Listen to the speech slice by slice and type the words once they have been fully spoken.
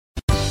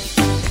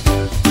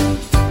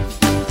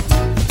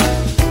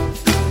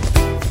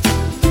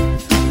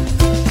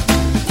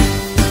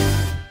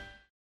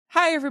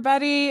Hi,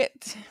 everybody.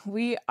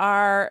 We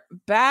are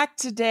back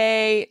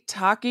today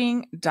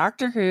talking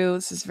Doctor Who.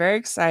 This is very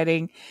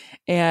exciting.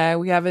 And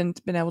we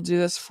haven't been able to do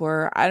this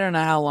for I don't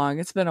know how long.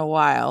 It's been a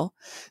while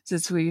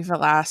since we've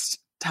last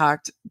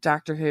talked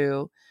Doctor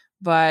Who.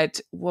 But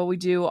what we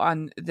do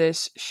on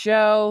this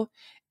show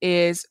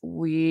is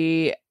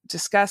we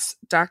discuss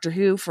Doctor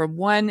Who from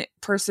one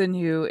person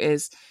who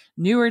is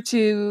newer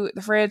to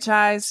the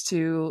franchise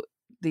to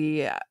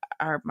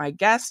my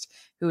guest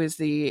who is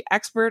the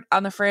expert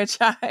on the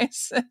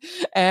franchise.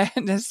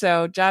 And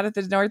so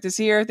Jonathan North is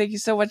here. Thank you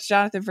so much,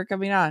 Jonathan, for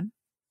coming on.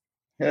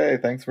 Hey,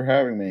 thanks for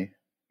having me.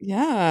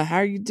 Yeah, how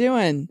are you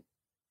doing?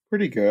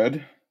 Pretty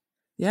good.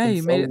 Yeah, Been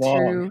you so made it long.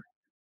 through.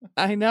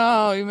 I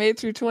know, you made it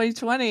through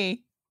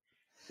 2020.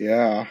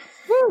 Yeah.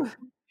 Woo.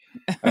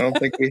 I don't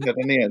think we had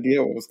any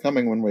idea what was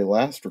coming when we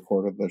last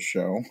recorded this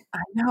show. I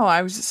know,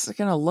 I was just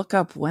going to look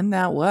up when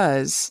that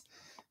was.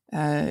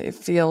 It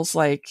feels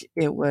like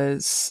it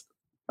was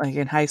like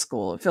in high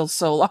school. It feels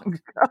so long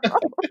ago.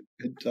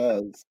 It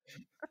does.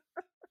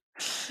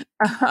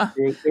 Uh,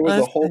 It was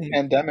a let's whole see.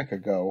 pandemic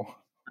ago.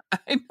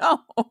 I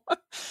know.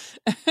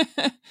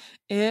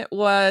 It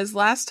was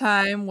last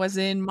time was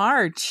in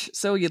March.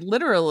 So you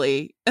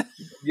literally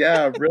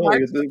Yeah, really. March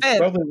It was 5th.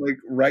 probably like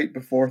right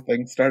before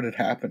things started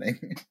happening.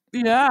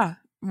 Yeah,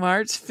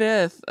 March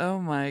 5th. Oh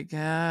my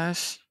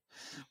gosh.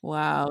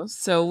 Wow.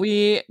 So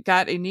we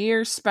got a New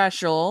Year's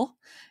special,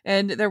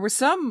 and there was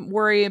some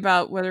worry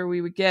about whether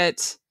we would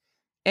get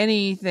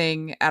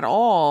anything at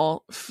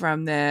all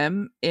from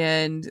them.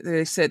 And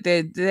they said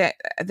they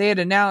had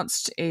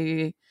announced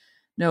a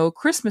no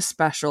Christmas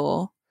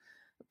special,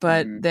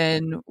 but Mhm.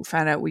 then we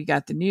found out we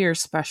got the New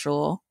Year's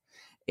special.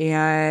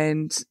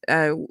 And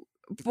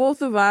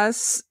both of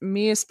us,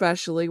 me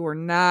especially, were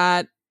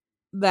not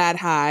that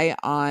high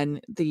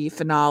on the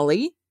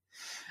finale,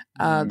 The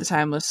Mhm.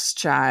 Timeless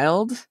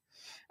Child.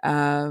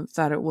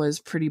 Thought it was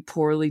pretty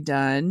poorly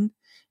done.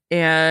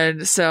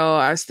 And so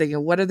I was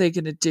thinking, what are they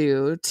going to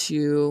do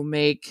to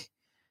make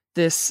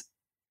this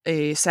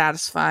a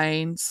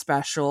satisfying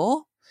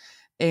special?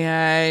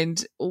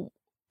 And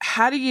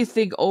how do you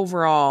think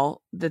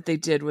overall that they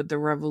did with the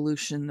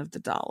Revolution of the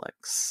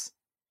Daleks?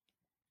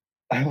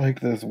 I like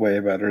this way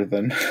better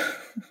than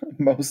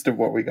most of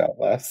what we got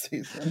last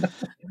season.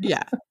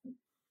 Yeah,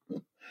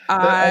 I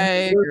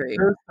I mean, agree.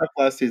 there was stuff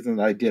last season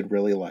that I did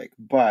really like,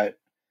 but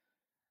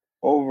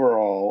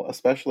overall,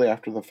 especially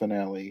after the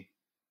finale,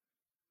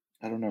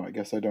 I don't know. I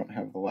guess I don't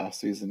have the last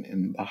season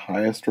in the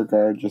highest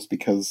regard just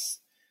because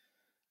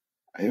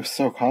it was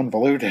so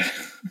convoluted.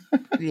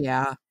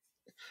 Yeah.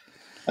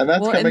 And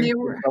that's Well, and coming they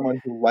from were,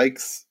 someone who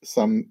likes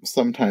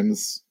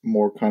sometimes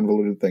more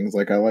convoluted things.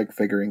 Like I like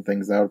figuring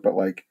things out, but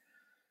like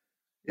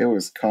it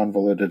was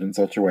convoluted in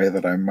such a way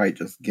that I might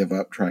just give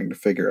up trying to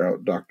figure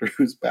out Doctor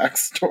Who's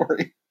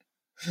backstory.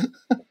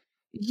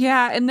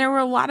 yeah, and there were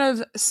a lot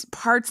of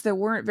parts that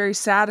weren't very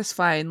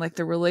satisfying, like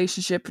the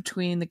relationship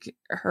between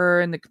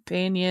her and the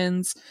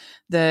companions,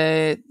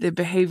 the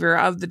behavior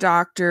of the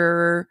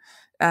Doctor,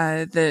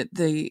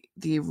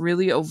 the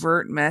really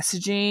overt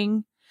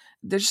messaging.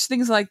 There's just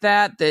things like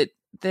that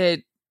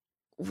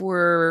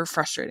were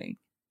frustrating,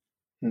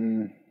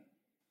 Hmm.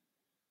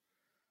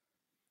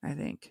 I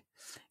think.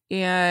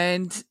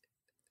 And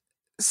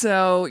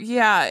so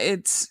yeah,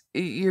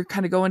 you're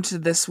kind of going to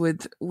this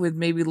with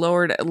maybe a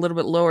little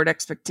bit lowered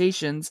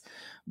expectations,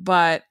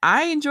 but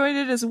I enjoyed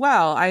it as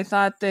well. I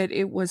thought that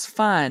it was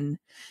fun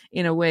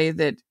in a way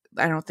that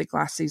I don't think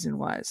last season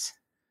was.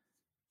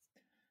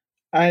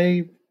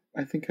 I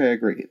I think I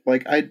agree.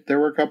 Like there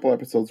were a couple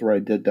episodes where I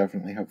did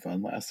definitely have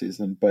fun last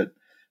season, but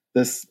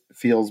this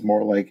feels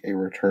more like a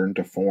return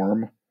to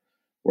form,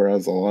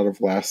 whereas a lot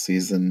of last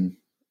season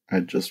I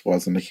just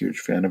wasn't a huge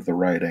fan of the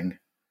writing.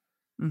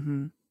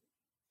 Hmm.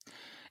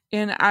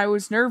 And I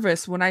was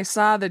nervous when I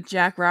saw that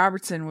Jack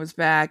Robertson was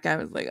back. I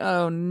was like,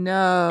 "Oh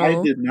I no!"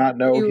 did not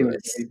know He he was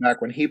going to was, be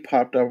back. When he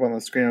popped up on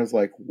the screen, I was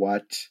like,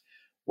 what?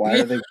 Why yeah,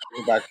 are they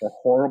bringing back the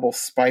horrible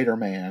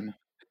Spider-Man?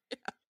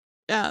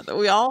 yeah, that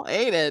we all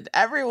hated.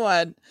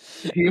 Everyone,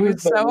 He it was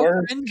was the so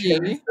worst cringy.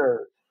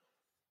 character.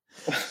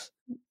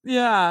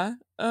 Yeah.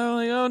 I'm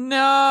like, oh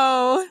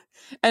no.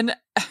 And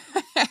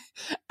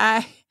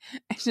I,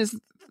 I just,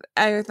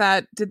 I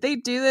thought, did they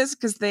do this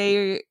because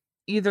they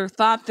either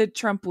thought that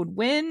Trump would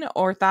win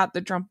or thought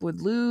that Trump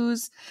would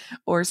lose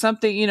or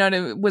something?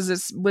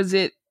 Was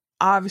it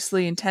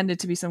obviously intended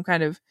to be some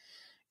kind of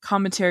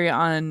commentary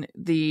on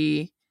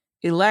the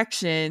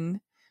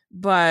election?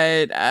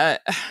 But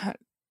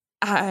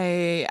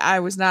I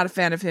was not a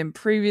fan of him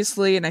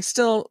previously, and I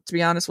still, to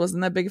be honest,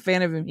 wasn't that big a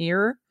fan of him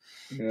here.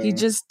 He Yeah.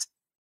 just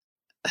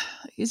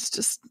he's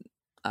just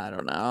I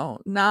don't know,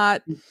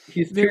 not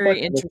He's too much very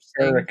of a interesting.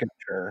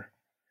 caricature.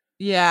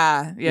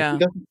 Yeah, He yeah.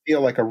 doesn't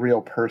feel like a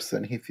real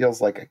person. He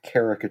feels like a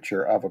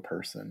caricature of a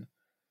person.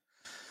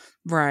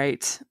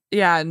 Right.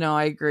 Yeah, no,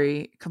 I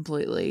agree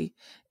completely.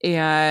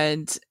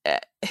 And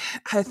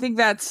I think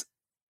that's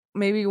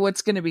maybe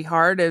what's going to be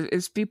hard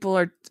is people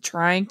are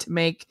trying to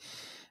make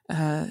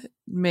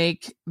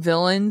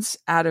villains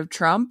out of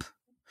Trump.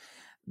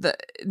 the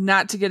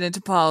not to get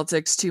into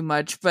politics too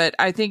much, but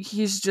I think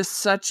he's just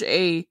such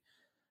a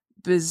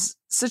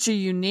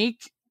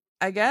unique,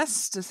 I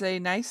guess to say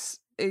nice,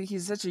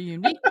 he's such a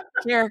unique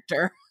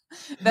character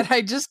that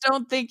I just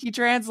don't think he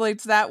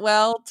translates that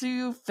well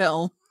to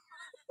film.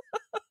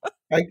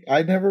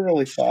 I never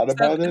really thought So,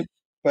 about it,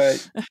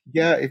 but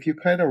yeah, if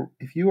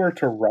you were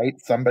to write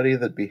somebody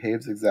that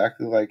behaves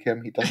exactly like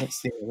him, he doesn't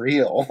seem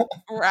real.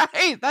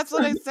 right, that's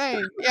what I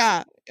say.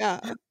 Yeah, yeah.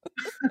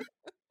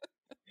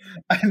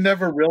 I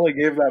never really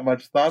gave that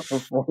much thought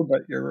before,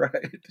 but you're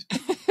right.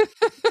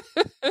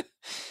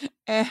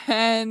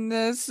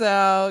 And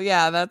so,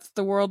 yeah, that's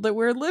the world that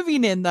we're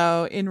living in,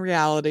 though. In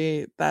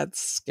reality, that's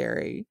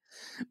scary.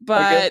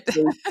 I guess But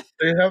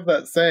they have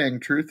that saying,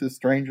 "Truth is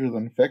stranger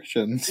than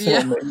fiction," so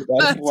yeah, maybe that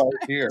that's applies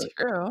very here.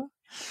 true.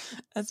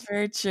 That's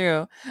very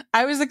true.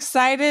 I was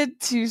excited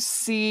to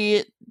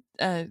see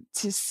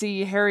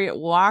Harriet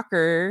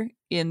Walker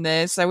in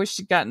this. I wish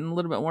she'd gotten a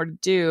little bit more to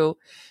do.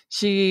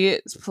 She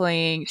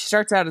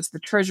starts out as the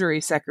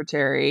Treasury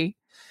Secretary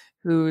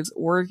who's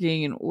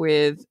working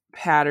with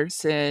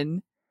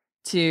Patterson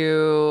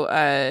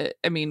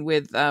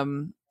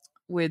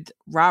with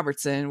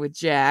Robertson, with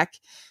Jack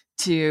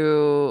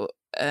to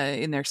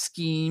in their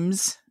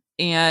schemes.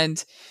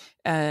 And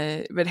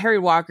but Harry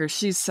Walker,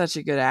 she's such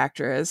a good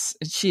actress,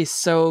 and she's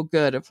so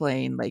good at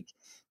playing like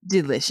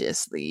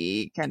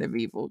deliciously kind of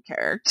evil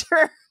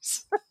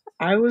characters.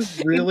 I was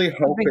In really a big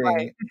hoping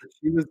way. that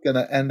she was going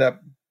to end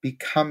up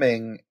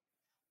becoming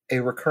a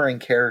recurring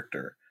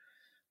character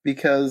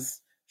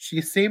because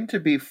she seemed to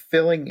be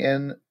filling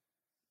in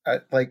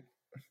like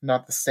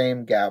not the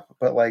same gap,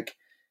 but like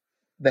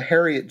the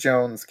Harriet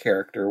Jones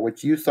character,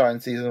 which you saw in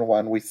season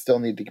one. We still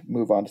need to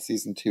move on to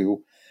season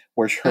two,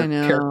 where I her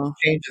character know.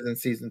 changes in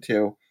season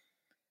two.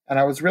 And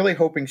I was really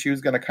hoping she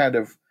was going to kind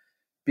of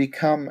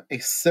become a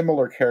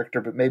similar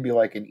character, but maybe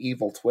like an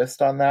evil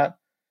twist on that.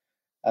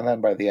 And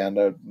then by the end,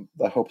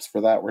 the hopes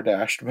for that were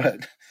dashed.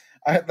 But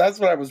that's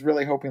what I was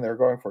really hoping they were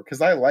going for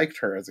because I liked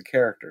her as a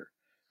character.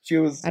 She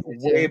was I do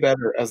way too.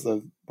 better as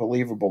a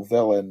believable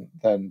villain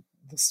than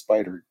the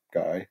spider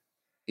guy.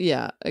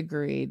 Yeah,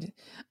 agreed.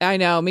 I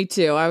know, me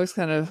too. I was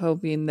kind of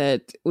hoping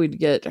that we'd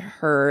get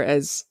her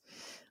as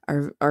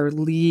our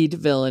lead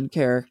villain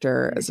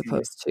character as Mhm.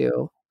 opposed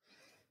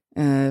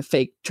to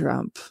fake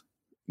Trump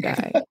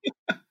guy.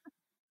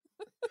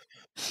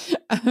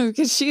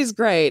 Because she's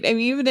great. I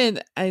mean, even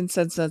in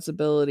Sense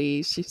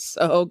Sensibility, she's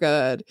so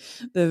good.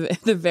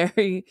 The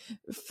very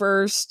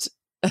first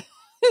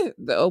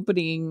the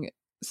opening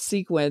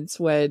sequence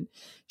when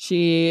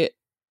she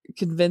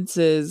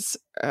convinces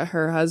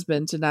her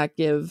husband to not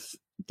give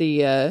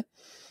the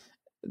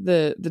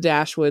the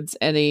Dashwoods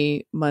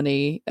any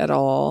money at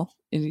all,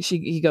 and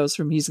he goes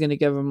from he's going to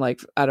give him like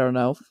I don't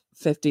know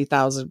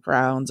 50,000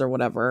 crowns or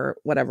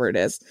whatever it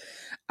is,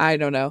 I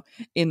don't know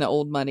in the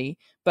old money,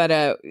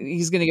 but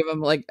he's going to give him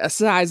like a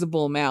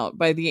sizable amount.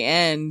 By the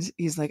end,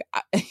 he's like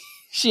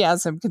she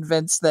has him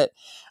convinced that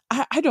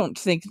I don't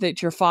think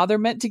that your father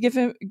meant to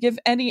give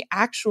any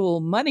actual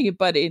money,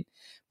 but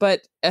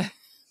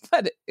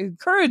but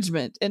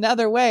encouragement in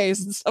other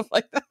ways and stuff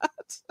like that.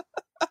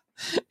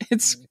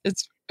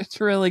 It's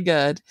really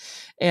good,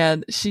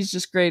 and she's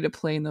just great at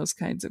playing those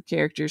kinds of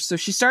characters. So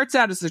she starts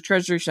out as the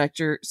treasury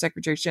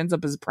secretary. She ends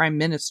up as a prime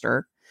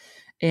minister,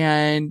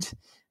 and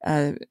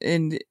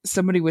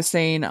somebody was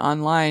saying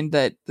online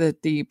that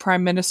the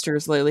prime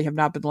ministers lately have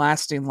not been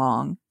lasting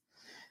long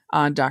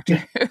on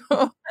Doctor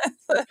Who.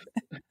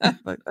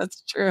 Like,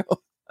 that's true.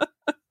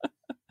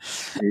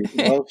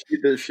 Well,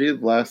 she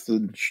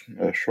lasted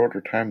a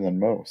shorter time than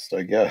most,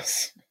 I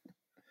guess.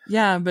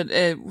 Yeah, but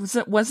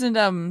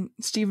wasn't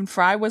Stephen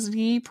Fry, wasn't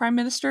he prime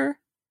minister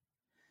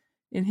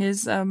in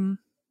his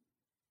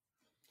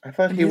I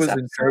thought in he his was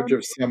in charge episode?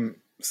 of some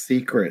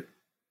secret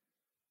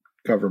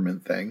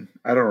government thing.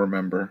 I don't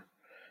remember.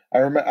 I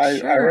Sure.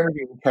 remember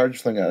he was in charge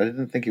of something. I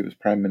didn't think he was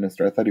prime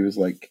minister. I thought he was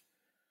like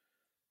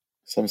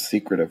some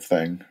secretive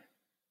thing.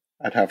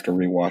 I'd have to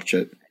rewatch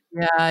it.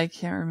 Yeah, I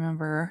can't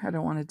remember. I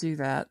don't want to do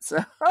that. So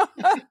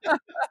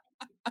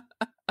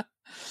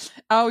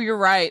oh, you're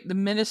right. The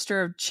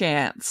Minister of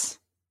Chance.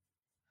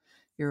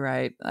 You're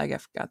right. I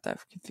got that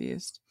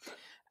confused.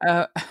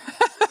 Uh,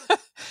 I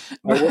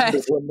wouldn't have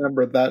but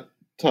remembered that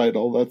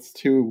title. That's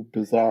too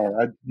bizarre.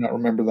 I do not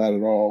remember that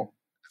at all.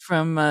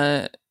 from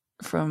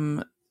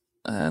from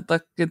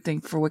the good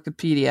thing for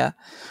Wikipedia.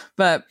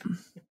 But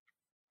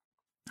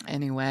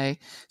anyway,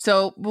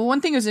 so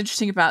one thing that was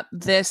interesting about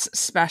this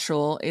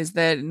special is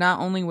that not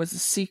only was a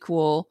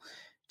sequel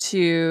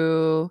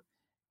to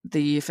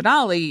the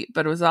finale,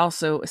 but it was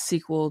also a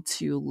sequel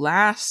to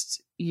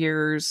last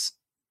year's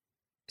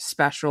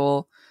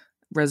special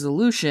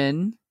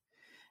Resolution.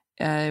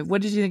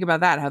 What did you think about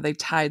that? How they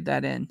tied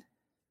that in?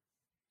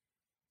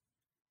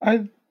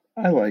 I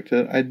I liked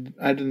it. I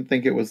didn't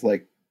think it was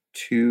like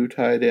too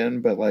tied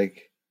in, but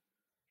like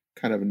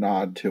kind of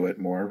nod to it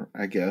more,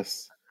 I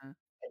guess.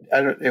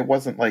 I don't, it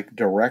wasn't like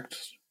direct.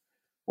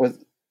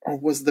 Was or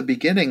was the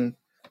beginning?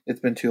 It's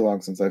been too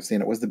long since I've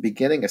seen it. Was the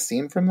beginning a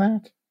scene from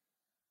that?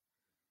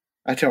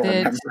 I don't That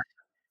remember.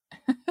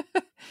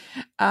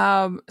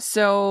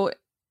 So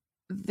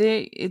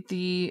at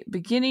the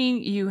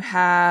beginning you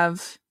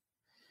have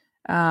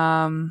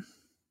oh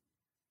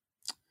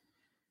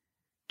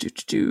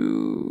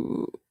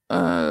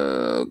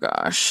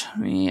gosh,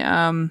 me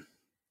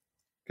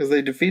because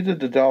they defeated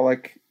the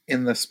Dalek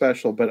in the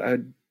special, but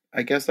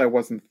I guess I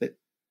wasn't.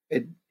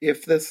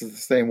 If this is the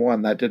same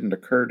one, that didn't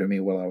occur to me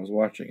while I was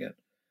watching it.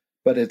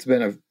 But it's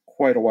been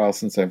quite a while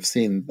since I've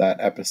seen that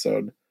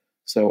episode,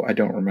 so I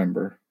don't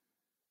remember.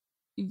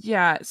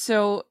 yeah,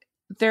 so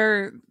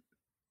they're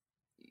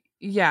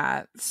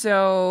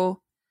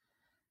so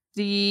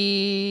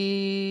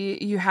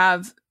you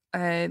have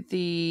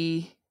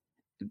the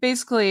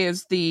basically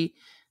is the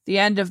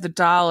end of the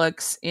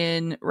Daleks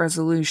in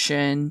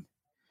Resolution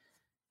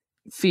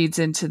feeds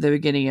into the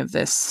beginning of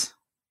this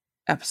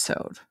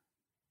episode.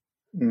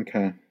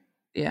 Okay.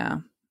 Yeah.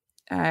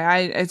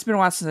 I it's been a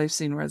while since I've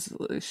seen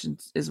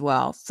Resolutions as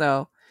well.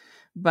 So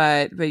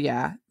but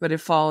it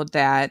followed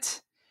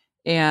that,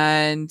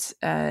 and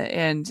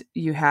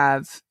you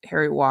have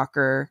Harry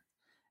Walker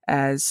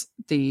as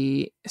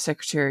the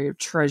Secretary of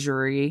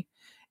Treasury,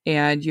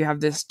 and you have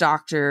this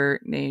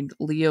doctor named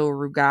Leo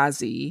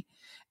Rugazzi,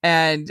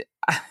 and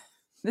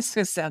this is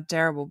gonna sound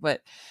terrible,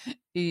 but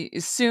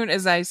as soon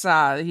as I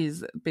saw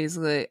he's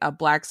basically a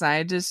black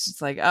scientist,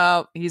 it's like,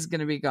 oh, he's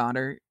gonna be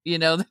Goner,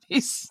 that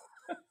he's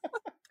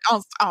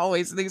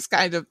always these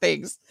kind of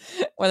things,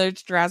 whether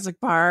it's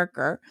Jurassic Park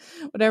or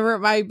whatever it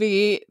might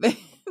be.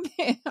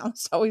 They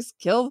always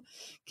kill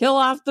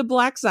off the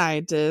black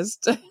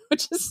scientist,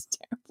 which is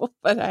terrible.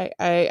 But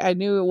I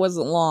knew it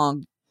wasn't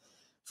long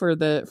for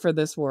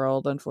this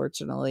world,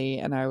 unfortunately,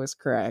 and I was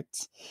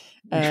correct.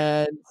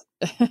 And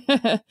I the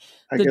guess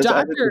I didn't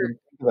doctor, even think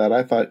of that.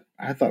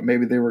 I thought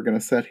maybe they were going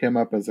to set him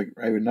up as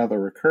another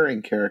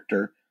recurring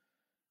character,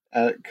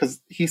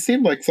 because he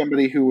seemed like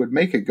somebody who would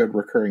make a good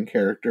recurring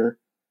character.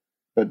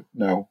 But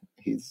no,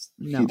 he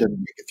didn't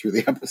make it through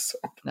the episode.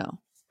 No,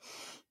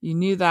 you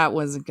knew that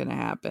wasn't going to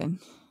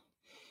happen.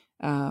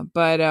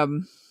 But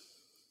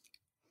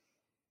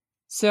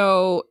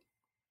so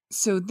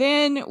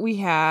then we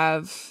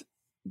have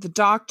the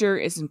doctor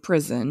is in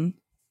prison,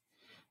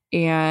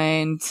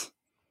 and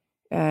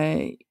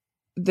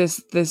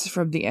this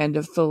from the end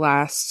of the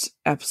last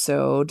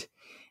episode,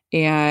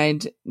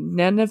 and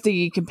none of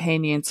the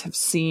companions have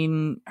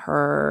seen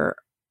her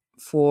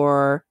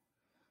for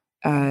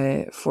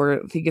I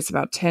think it's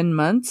about 10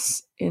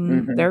 months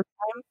in their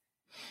time,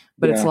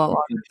 but it's a lot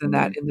longer than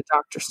that in the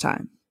doctor's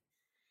time.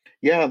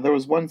 Yeah, there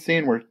was one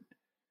scene where it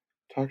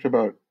talked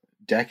about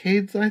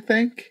decades, I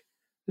think,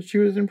 that she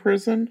was in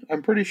prison.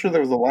 I'm pretty sure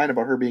there was a line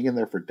about her being in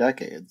there for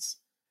decades.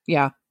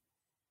 Yeah.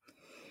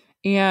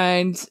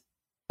 And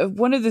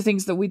one of the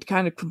things that we'd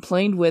kind of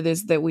complained with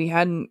is that we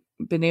hadn't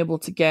been able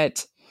to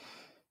get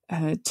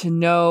to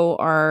know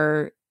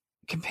our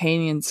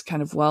companions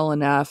kind of well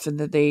enough, and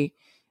that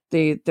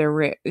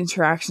their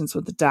interactions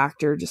with the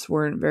doctor just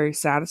weren't very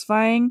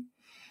satisfying.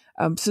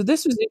 So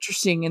this was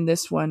interesting in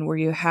this one, where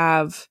you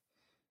have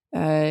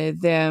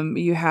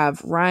you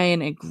have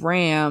Ryan and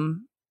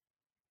Graham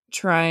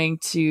trying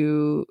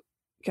to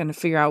kind of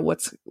figure out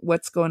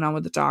what's going on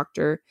with the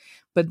doctor,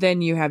 but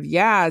then you have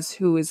Yaz,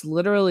 who is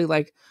literally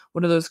like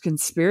one of those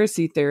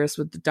conspiracy theorists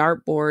with the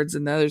dartboards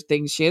and the other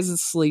things. She isn't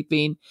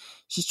sleeping;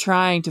 she's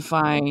trying to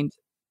find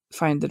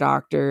the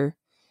doctor.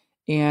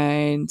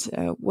 And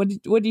what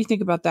do you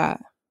think about that?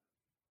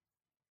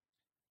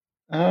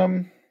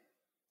 I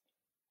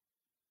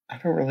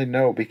don't really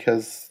know,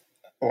 because,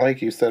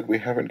 like you said, we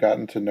haven't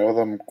gotten to know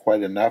them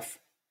quite enough.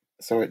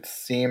 So it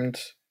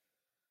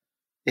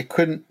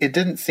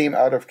didn't seem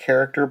out of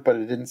character, but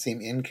it didn't seem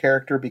in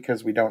character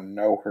because we don't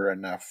know her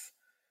enough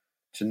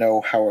to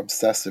know how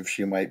obsessive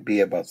she might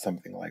be about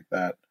something like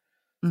that.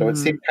 So it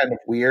seemed kind of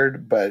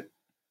weird, but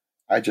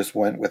I just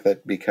went with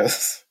it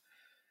because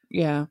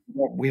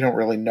we don't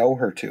really know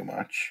her too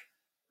much.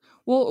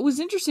 Well, it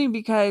was interesting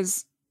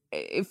because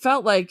it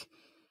felt like,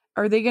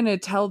 are they going to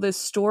tell this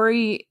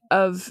story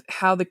of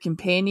how the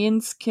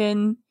companions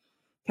can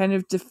kind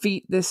of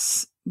defeat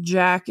this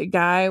Jack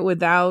guy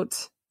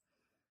without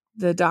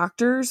the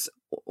doctor?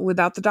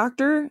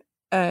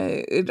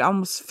 It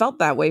almost felt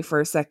that way for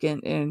a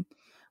second. And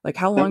like,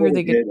 how long are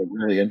they going to? A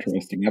really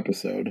interesting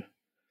episode.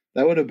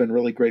 That would have been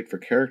really great for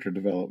character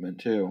development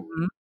too.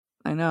 Mm-hmm.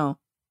 I know.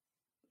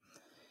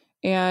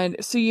 And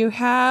so you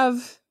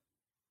have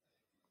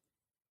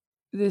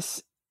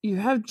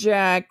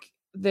Jack,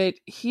 that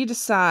he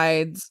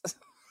decides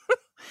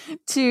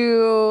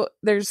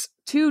there's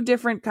two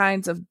different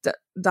kinds of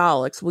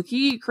Daleks. Well,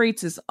 he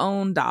creates his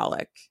own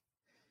Dalek,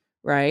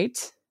 right?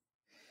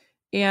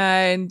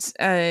 And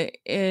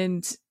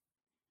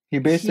he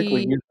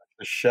basically used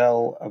the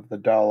shell of the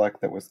Dalek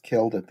that was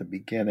killed at the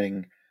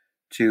beginning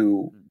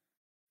to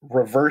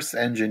reverse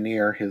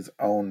engineer his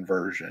own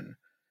version.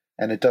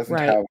 And it doesn't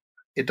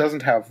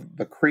have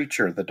the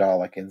creature, the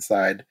Dalek,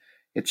 inside.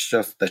 It's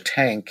just the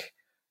tank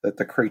that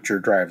the creature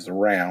drives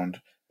around,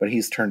 but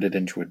he's turned it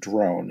into a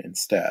drone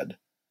instead.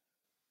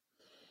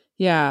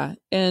 Yeah,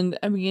 and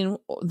I mean,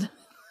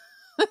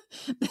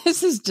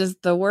 This is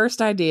just the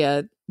worst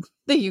idea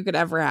that you could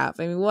ever have.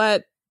 I mean,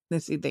 what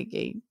is he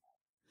thinking?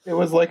 It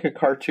was like a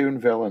cartoon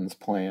villain's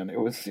plan. It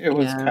was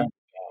Yeah. kind of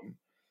dumb.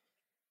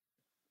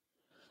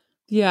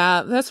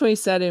 Yeah, that's what he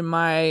said in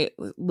my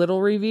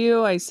little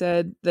review. I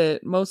said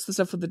that most of the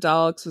stuff with the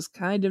Daleks was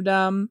kind of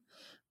dumb,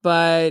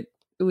 but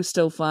it was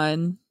still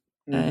fun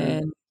Hmm.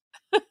 and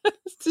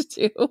to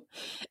do.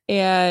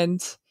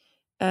 And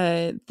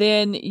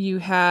then you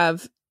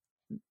have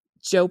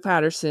Joe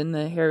Patterson,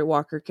 the Harry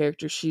Walker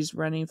character. She's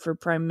running for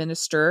prime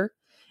minister,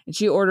 and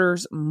she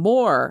orders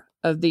more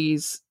of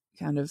these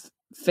kind of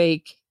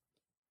fake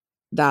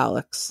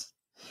Daleks.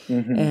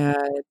 Hmm.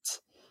 And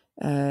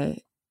uh,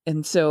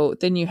 and so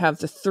then you have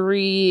the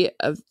three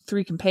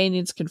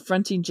companions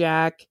confronting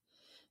Jack,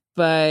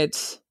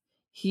 but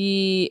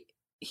he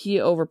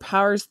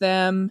overpowers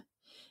them,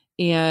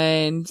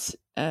 and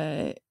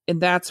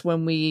that's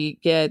when we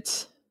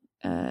get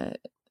uh,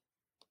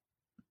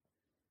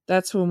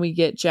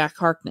 Jack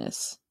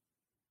Harkness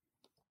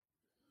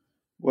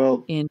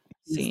Well, in the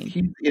he's scene.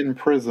 he's in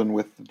prison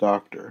with the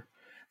Doctor,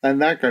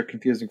 and that got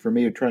confusing for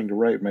me trying to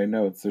write my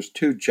notes. There's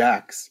two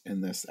Jacks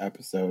in this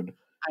episode: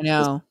 I the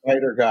know.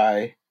 Spider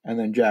guy and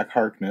then Jack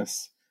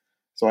Harkness.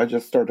 So I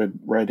just started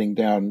writing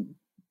down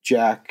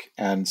Jack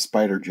and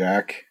Spider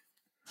Jack.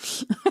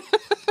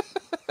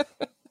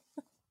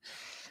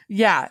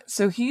 Yeah,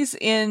 so he's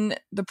in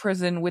the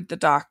prison with the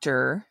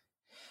Doctor,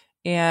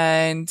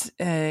 and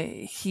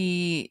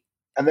he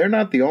And they're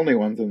not the only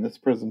ones in this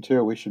prison,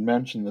 too. We should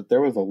mention that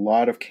there was a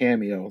lot of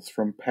cameos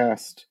from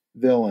past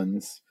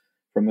villains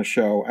from the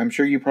show. I'm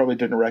sure you probably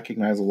didn't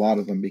recognize a lot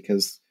of them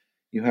because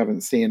you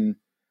haven't seen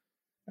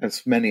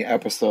as many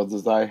episodes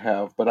as I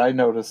have, but I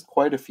noticed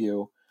quite a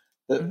few.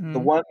 The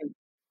mhm. one,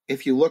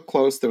 if you look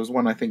close, there was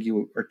one I think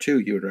you or two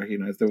you would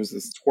recognize. There was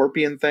this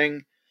scorpion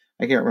thing.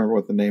 I can't remember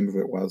what the name of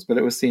it was, but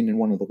it was seen in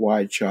one of the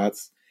wide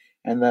shots.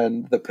 And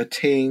then the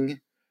Pating,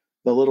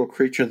 the little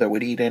creature that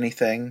would eat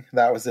anything,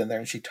 that was in there,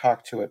 and she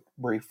talked to it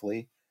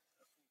briefly.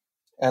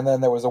 And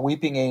then there was a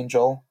weeping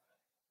angel,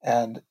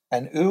 and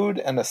an Ood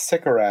and a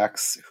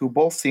Sycorax, who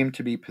both seemed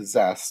to be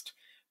possessed,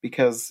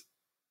 because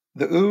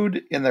the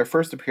Ood, in their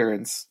first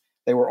appearance,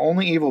 they were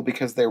only evil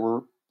because they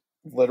were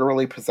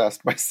literally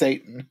possessed by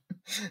Satan.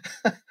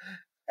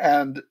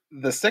 And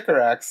the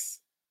Sycorax,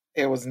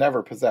 it was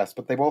never possessed,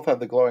 but they both had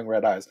the glowing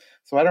red eyes.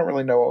 So I don't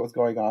really know what was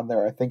going on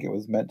there. I think it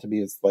was meant to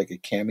be as like a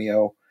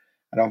cameo.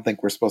 I don't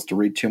think we're supposed to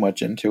read too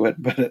much into it,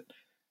 but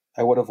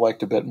I would have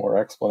liked a bit more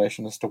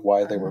explanation as to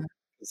why they were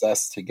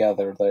possessed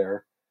together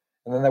there.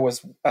 And then there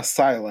was a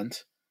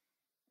Silent,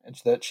 and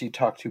that she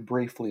talked to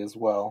briefly as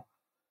well.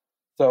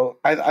 So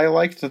I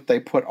liked that they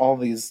put all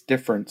these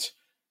different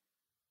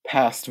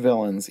past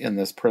villains in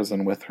this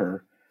prison with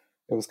her.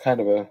 It was kind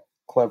of a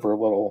clever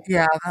little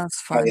Yeah,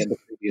 that's tie fun. into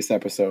previous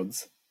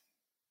episodes.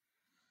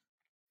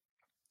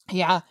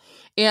 Yeah,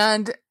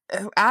 and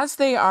as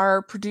they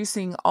are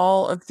producing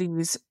all of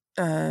these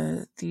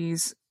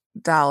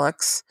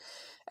Daleks,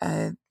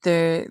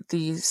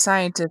 the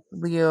scientist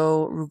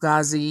Leo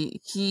Rugazi,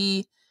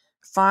 he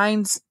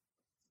finds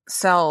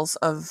cells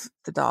of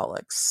the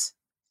Daleks,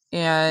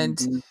 and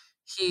Mm-hmm.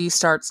 he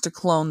starts to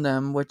clone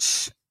them,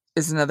 which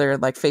is another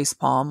like face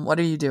palm. What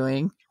are you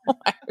doing?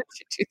 Why would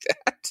you do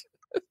that?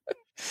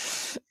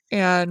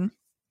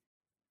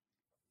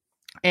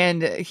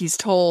 And he's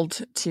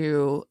told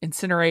to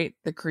incinerate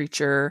the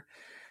creature,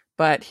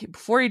 but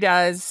before he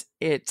does,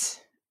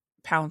 it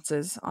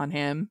pounces on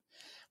him,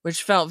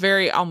 which felt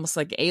very almost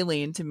like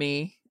Alien to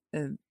me.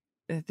 The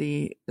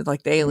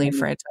Alien Mm-hmm.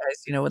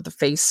 franchise, with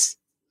the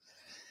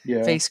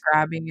Yeah. face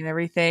grabbing and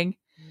everything,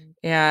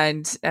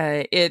 and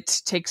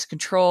it takes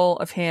control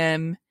of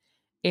him,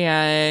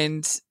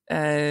 and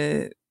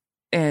uh,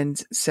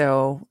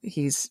 so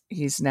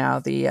he's now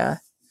the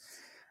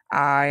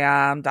I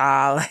am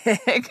Dalek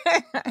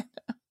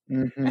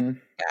Mm-hmm.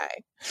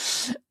 guy.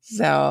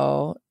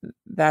 So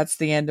that's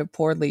the end of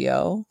poor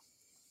Leo.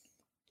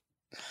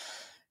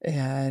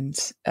 And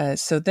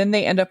so then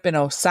they end up in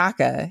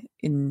Osaka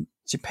in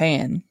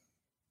Japan.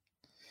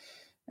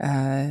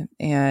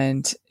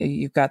 And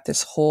you've got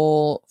this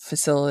whole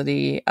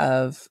facility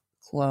of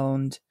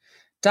cloned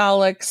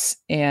Daleks,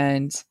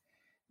 and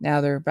now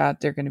they're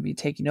going to be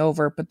taking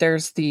over. But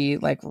there's the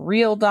like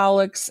real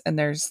Daleks, and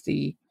there's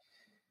the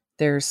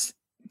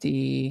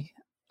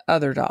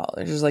other Daleks.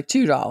 There's like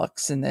two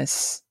Daleks in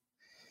this.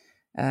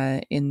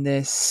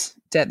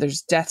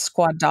 There's Death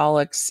Squad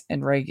Daleks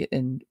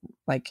and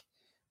like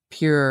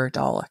pure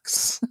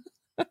Daleks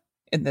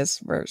in this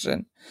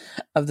version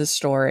of the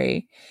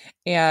story.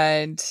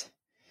 And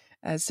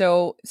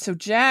so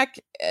Jack,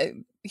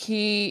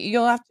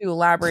 you'll have to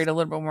elaborate a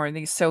little bit more on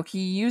these. So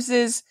he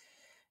uses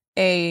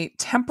a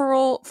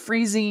temporal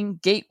freezing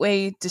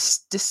gateway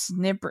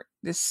disinhibitor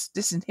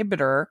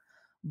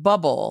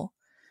bubble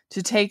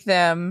to take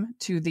them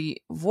to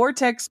the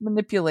vortex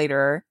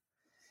manipulator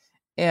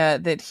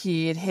that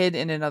he had hid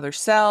in another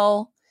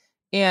cell.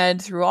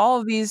 And through all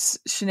of these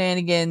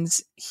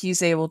shenanigans,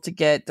 he's able to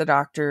get the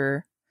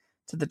Doctor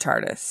to the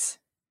TARDIS.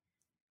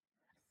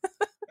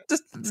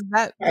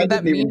 I Did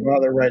that didn't even mean?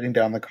 bother writing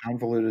down the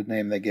convoluted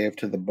name they gave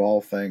to the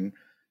ball thing.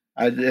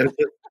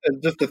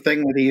 It's just a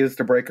thing that he used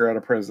to break her out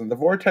of prison. The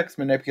vortex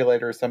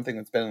manipulator is something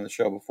that's been in the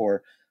show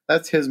before.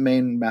 That's his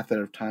main method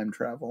of time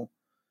travel.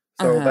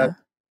 So Uh-huh.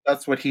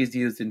 that's what he's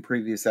used in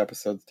previous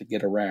episodes to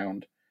get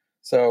around.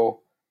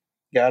 So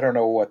yeah, I don't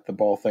know what the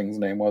ball thing's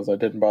name was. I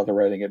didn't bother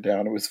writing it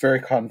down. It was very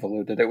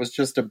convoluted. It was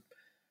just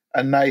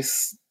a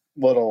nice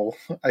little,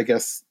 I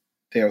guess,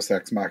 Deus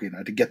Ex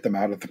Machina to get them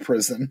out of the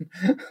prison.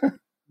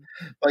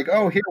 Like,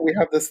 oh, here we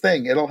have this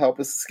thing. It'll help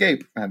us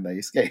escape. And they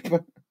escape.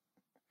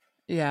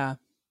 Yeah.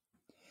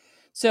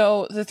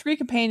 So the three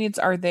companions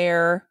are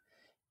there,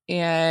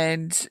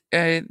 and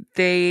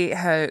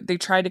they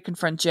try to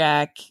confront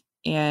Jack,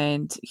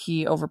 and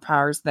he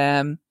overpowers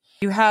them.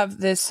 You have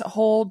this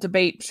whole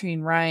debate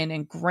between Ryan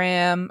and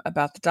Graham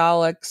about the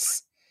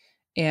Daleks,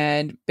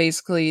 and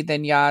basically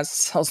then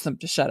Yaz tells them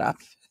to shut up,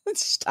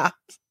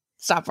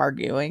 stop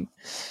arguing,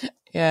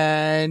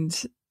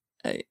 and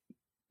uh,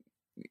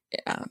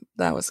 yeah,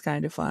 that was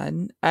kind of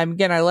fun.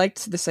 Again, I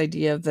liked this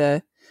idea of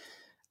the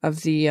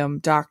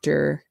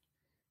doctor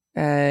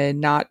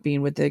not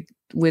being with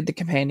the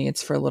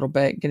companions for a little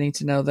bit, getting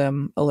to know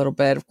them a little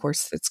bit. Of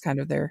course, it's kind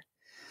of the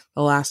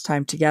last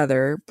time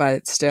together,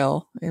 but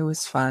still, it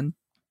was fun.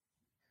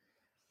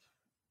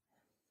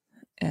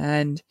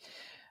 And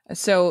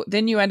so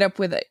then you end up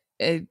with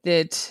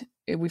that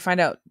we find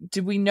out.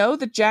 Did we know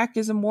that Jack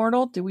is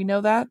immortal? Did we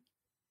know that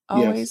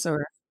Yes. always,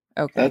 or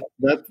okay?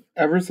 That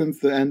ever since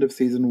the end of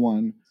season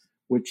one,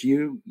 which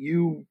you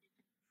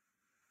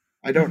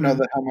I don't know Mm-hmm.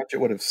 that how much it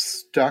would have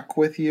stuck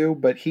with you,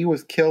 but he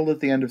was killed at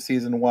the end of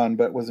season one,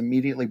 but was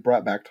immediately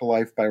brought back to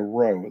life by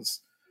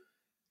Rose.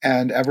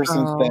 And ever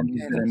since Oh, then,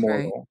 he's okay, been that's right.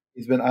 immortal.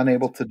 He's been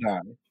unable to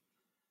die.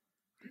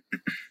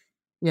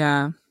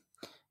 Yeah.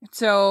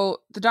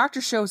 So the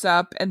doctor shows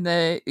up, and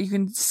the you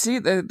can see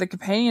the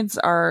companions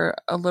are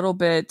a little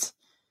bit,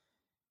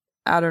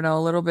 I don't know,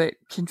 a little bit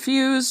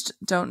confused,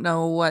 don't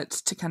know what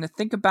to kind of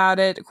think about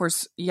it. Of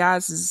course,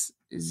 Yaz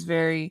is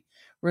very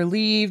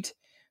relieved,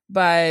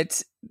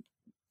 but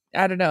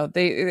I don't know.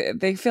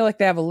 They feel like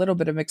they have a little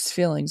bit of mixed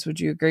feelings. Would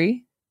you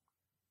agree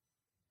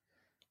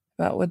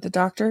about with the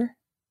doctor?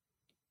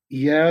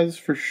 Yes,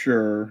 for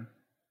sure.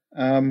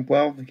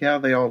 Well, yeah,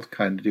 they all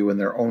kind of do in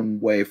their own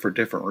way for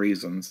different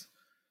reasons.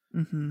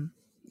 Mm-hmm.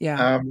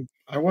 Yeah.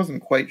 I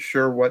wasn't quite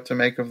sure what to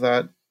make of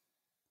that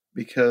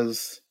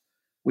because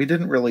we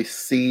didn't really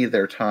see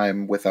their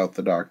time without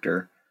the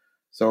doctor.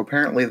 So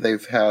apparently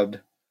they've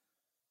had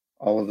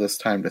all of this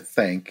time to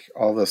think,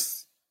 all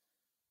this,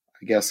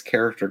 I guess,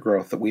 character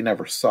growth that we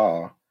never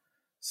saw.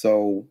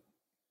 So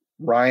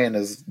Ryan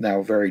is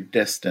now very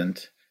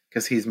distant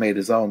because he's made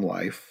his own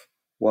life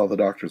while the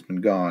doctor's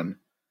been gone.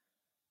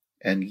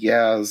 And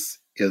Yaz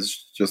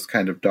is just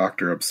kind of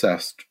doctor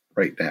obsessed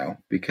right now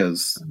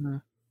because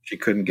Mhm. she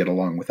couldn't get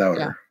along without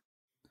Yeah. her.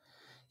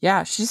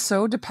 Yeah. She's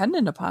so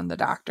dependent upon the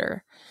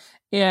doctor.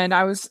 And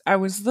I was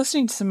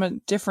listening to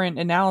some different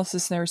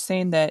analysis, and they were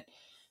saying that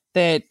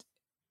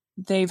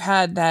they've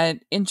had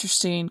that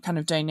interesting kind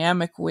of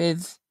dynamic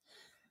with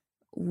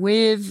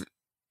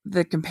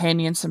the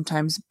companion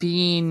sometimes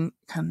being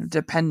kind of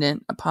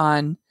dependent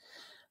upon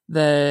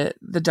the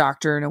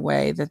doctor in a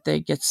way that they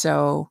get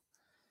so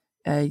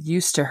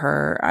used to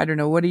her. I don't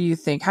know. What do you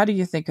think? How do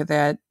you think of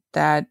that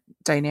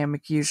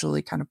dynamic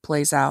usually kind of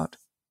plays out?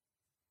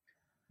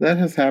 That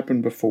has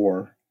happened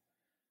before.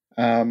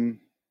 Um,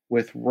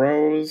 with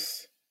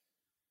Rose,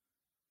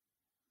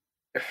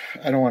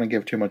 I don't want to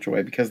give too much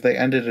away because they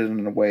ended it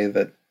in a way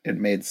that it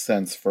made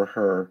sense for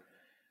her.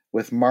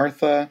 With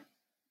Martha,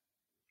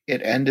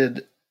 it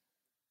ended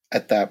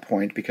at that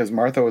point because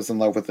Martha was in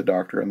love with the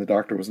doctor and the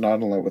doctor was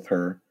not in love with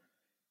her,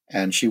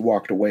 and she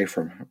walked away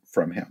from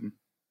him.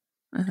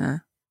 Uh-huh.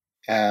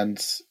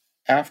 And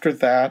after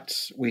that,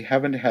 we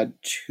haven't had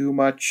too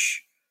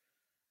much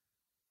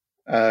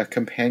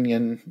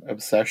companion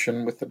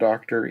obsession with the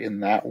doctor in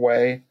that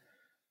way.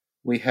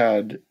 We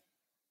had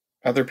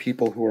other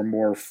people who were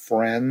more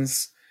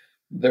friends.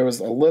 There was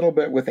a little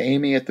bit with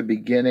Amy at the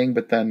beginning,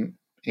 but then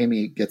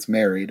Amy gets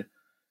married,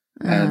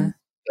 Uh-huh. and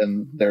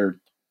then they're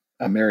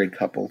a married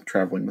couple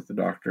traveling with the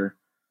doctor.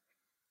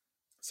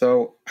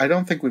 So I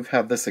don't think we've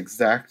had this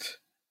exact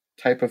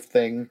type of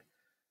thing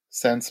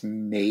since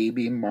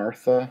maybe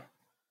Martha.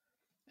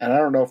 And I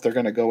don't know if they're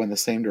going to go in the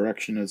same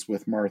direction as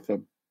with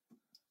Martha,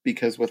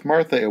 because with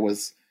Martha, it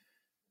was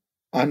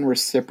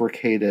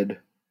unreciprocated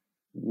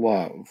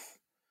love.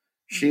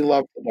 She Mhm.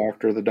 loved the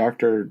doctor. The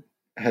doctor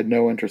had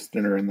no interest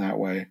in her in that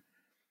way.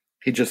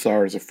 He just saw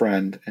her as a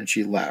friend, and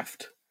she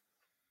left.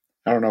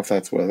 I don't know if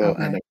that's where they'll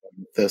end Okay. up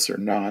with this or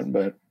not,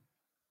 but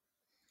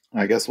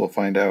I guess we'll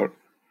find out.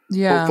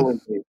 Yeah. Hopefully,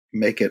 they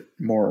make it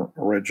more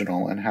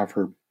original and have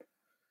her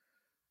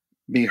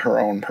be her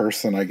own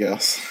person, I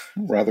guess,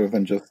 rather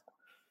than just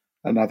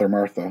another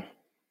Martha.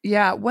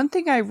 Yeah. One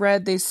thing I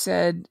read, they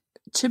said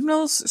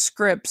Chibnall's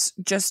scripts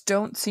just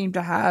don't seem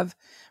to have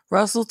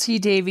Russell T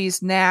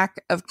Davies'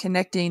 knack of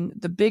connecting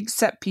the big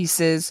set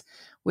pieces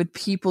with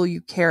people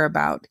you care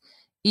about,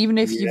 even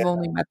if you've Yeah,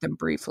 only met them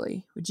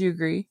briefly. Would you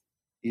agree?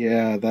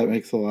 Yeah, that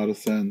makes a lot of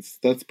sense.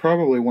 That's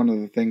probably one of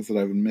the things that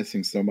I've been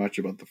missing so much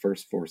about the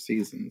first four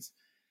seasons.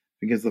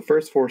 Because the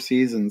first four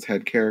seasons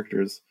had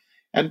characters,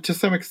 and to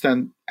some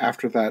extent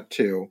after that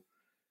too,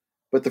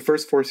 but the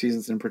first four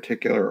seasons in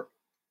particular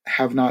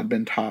have not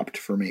been topped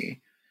for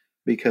me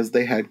because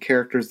they had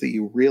characters that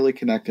you really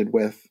connected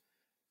with,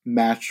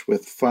 matched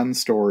with fun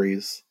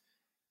stories,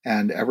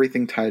 and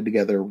everything tied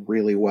together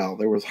really well.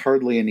 There was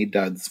hardly any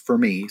duds for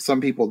me.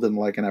 Some people didn't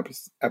like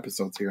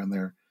episodes here and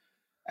there,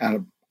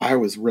 and I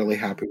was really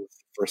happy with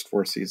the first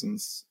four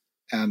seasons.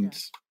 Yeah.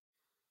 And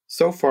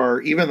so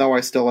far, even though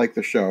I still like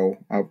the show,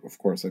 of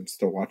course, I'm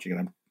still watching it.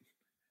 I'm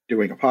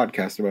doing a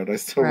podcast about it. I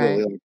still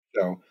really Right. like the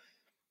show.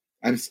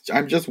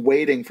 I'm just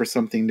waiting for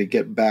something to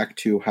get back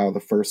to how the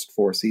first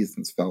four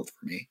seasons felt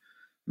for me,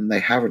 and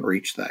they haven't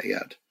reached that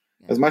yet.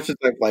 As Yeah. much as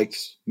I've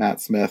liked Matt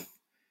Smith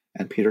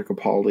and Peter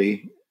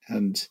Capaldi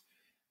and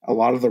a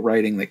lot of the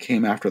writing that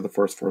came after the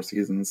first four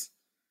seasons,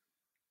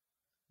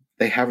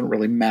 they haven't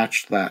really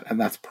matched that, and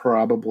that's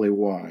probably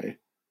why.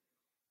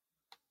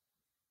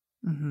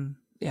 Mm-hmm.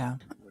 Yeah.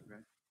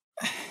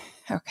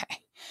 Okay.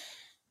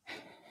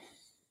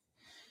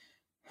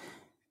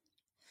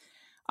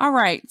 All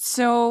right.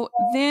 So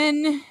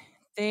then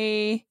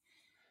they,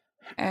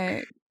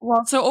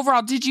 well, so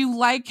overall, did you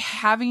like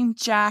having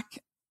Jack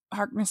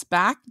Harkness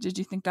back? Did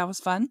you think that was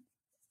fun?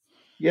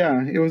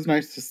 Yeah, it was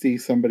nice to see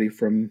somebody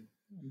from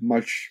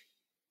much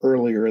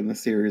earlier in the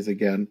series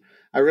again.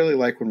 I really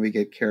like when we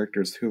get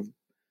characters who've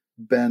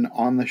been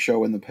on the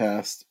show in the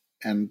past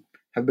and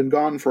have been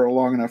gone for a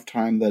long enough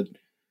time that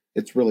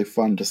it's really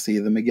fun to see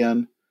them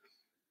again.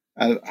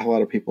 A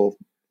lot of people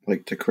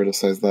like to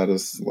criticize that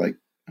as like,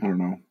 I don't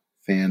know,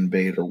 fan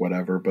bait or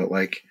whatever, but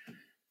like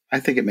I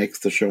think it makes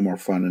the show more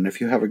fun. And if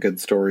you have a good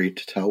story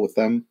to tell with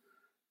them,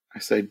 I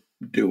say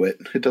do it.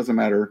 It doesn't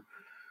matter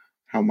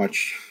how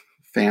much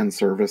fan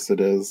service it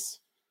is.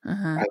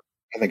 Uh-huh. I,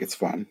 I think it's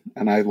fun.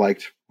 And I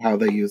liked how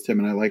they used him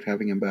and I liked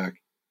having him back.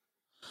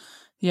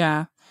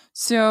 Yeah.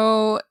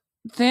 So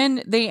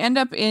then they end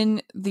up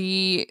in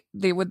they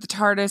with the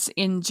TARDIS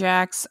in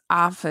Jack's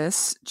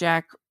office,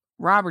 Jack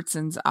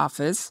Robertson's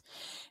office,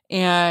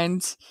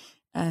 and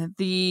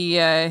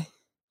they've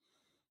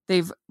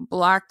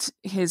blocked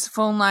his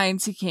phone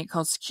lines. He can't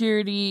call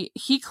security.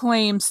 He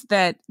claims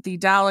that the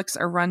Daleks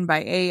are run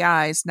by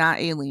AIs, not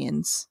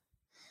aliens,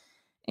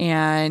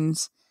 and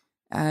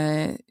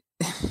uh,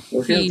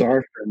 Well, here's he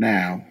our for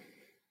now.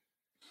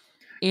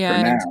 For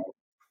and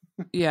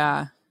now.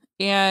 yeah,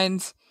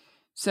 and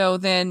so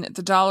then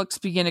the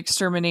Daleks begin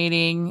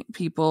exterminating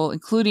people,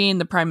 including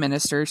the Prime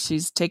Minister.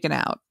 She's taken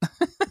out,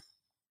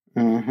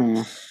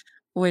 Uh-huh.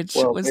 which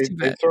Well, was they, too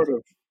they bad. sort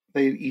of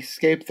they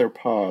escaped their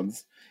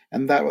pods,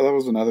 and that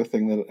was another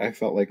thing that I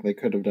felt like they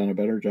could have done a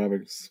better job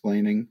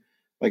explaining.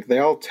 Like they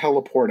all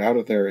teleport out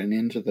of there and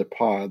into the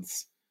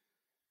pods,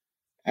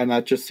 and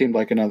that just seemed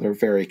like another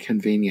very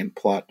convenient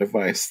plot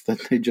device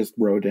that they just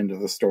wrote into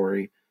the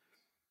story.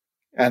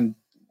 And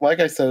like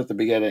I said at the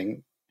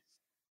beginning,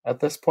 at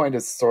this point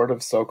it's sort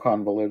of so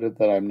convoluted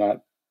that I'm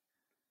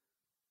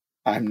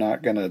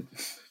not gonna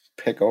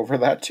pick over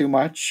that too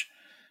much.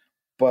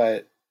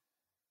 But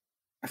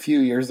a few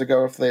years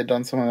ago, if they had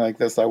done something like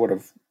this, I would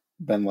have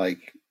been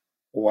like,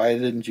 why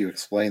didn't you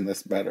explain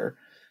this better?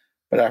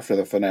 But after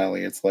the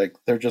finale, it's like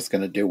they're just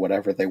going to do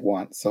whatever they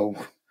want. So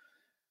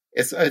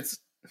it's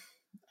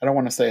I don't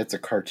want to say it's a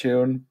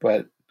cartoon,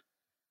 but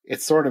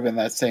it's sort of in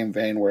that same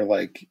vein where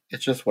like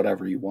it's just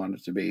whatever you want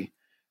it to be,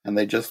 and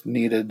they just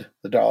needed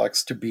the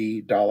Daleks to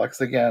be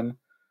Daleks again.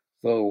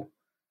 So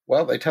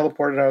well, they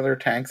teleported out of their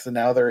tanks, and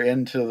now they're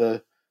into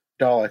the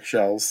Dalek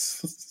shells,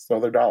 so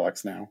they're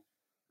Daleks now.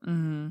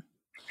 Mm-hmm.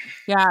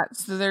 Yeah,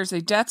 so there's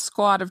a death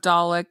squad of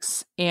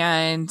Daleks,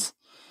 and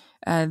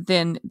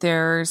then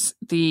there's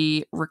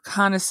the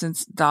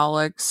reconnaissance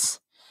Daleks,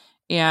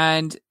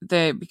 and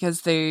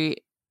because they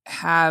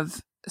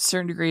have a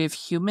certain degree of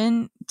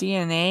human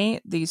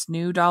DNA, these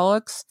new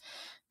Daleks,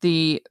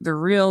 the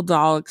real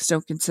Daleks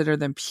don't consider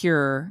them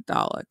pure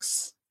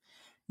Daleks.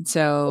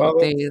 So Well,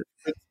 they,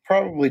 it's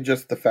probably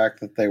just the fact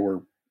that they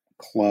were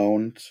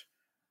cloned.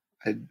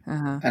 I,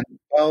 uh-huh. and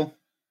well,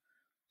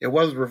 it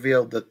was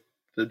revealed that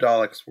the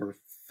Daleks were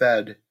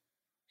fed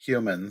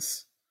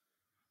humans,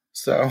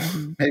 so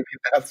Mhm. maybe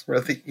that's where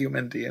the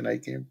human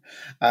DNA came.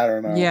 I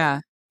don't know.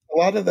 Yeah. A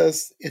lot of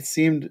this, it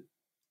seemed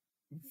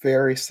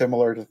very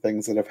similar to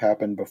things that have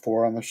happened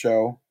before on the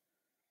show,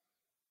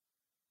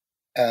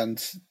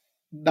 and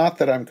not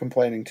that I'm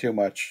complaining too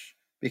much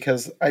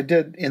because I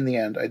did, in the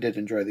end, I did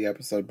enjoy the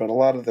episode, but a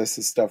lot of this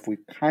is stuff we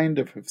kind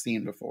of have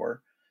seen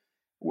before,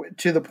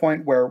 to the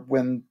point where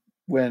when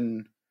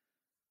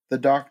the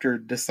doctor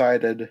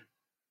decided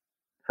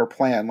her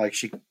plan, like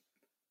she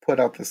put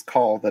out this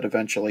call that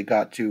eventually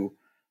got to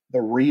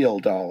the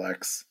real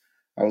Daleks.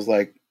 I was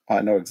like,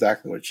 I know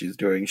exactly what she's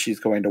doing. She's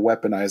going to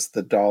weaponize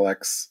the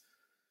Daleks'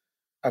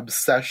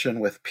 obsession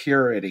with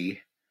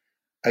purity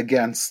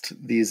against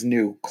these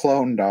new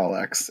clone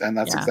Daleks, and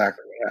that's Yeah.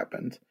 exactly what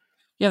happened.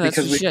 Yeah, that's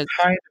because what we've she does.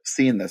 kind of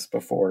seen this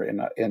before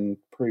in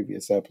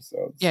previous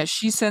episodes. Yeah,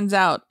 she sends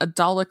out a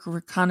Dalek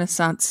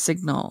reconnaissance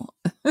signal.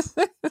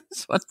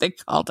 That's what they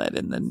called it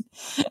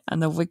on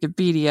the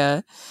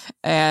Wikipedia,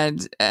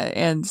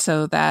 and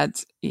so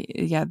that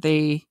yeah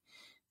they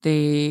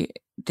they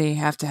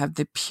have to have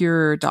the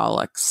pure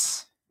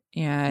Daleks,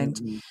 and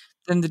Mm-hmm.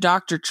 then the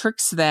Doctor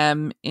tricks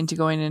them into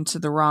going into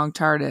the wrong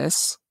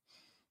TARDIS,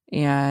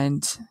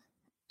 and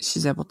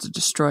she's able to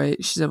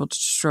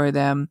destroy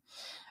them.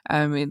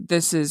 I mean,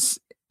 this is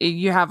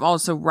you have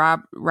also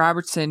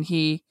Robertson.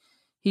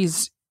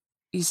 He's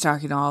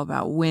talking all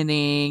about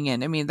winning,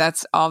 and I mean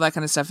that's all that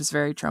kind of stuff is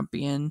very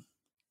Trumpian.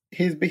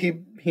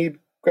 He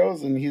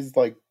goes and he's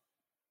like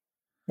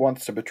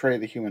wants to betray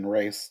the human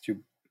race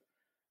to.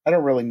 I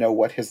don't really know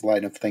what his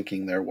line of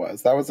thinking there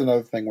was. That was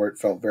another thing where it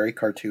felt very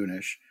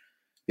cartoonish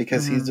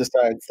because he Mm-hmm.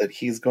 decides that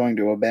he's going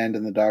to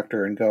abandon the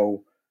Doctor and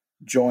go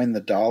join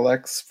the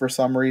Daleks for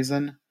some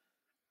reason.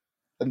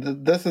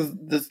 And this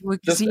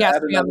Because just he has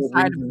add to be on the another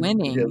side of reason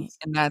to winning, his.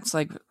 and that's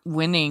like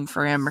winning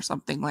for him or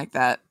something like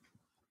that.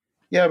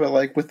 Yeah, but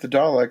like with the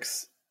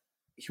Daleks,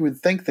 you would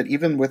think that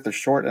even with the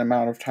short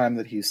amount of time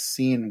that he's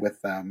seen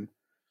with them,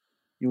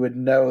 you would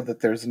know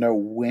that there's no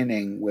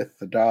winning with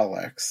the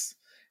Daleks.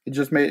 It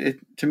just made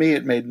it to me.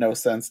 It made no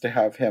sense to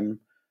have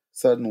him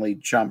suddenly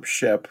jump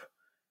ship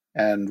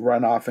and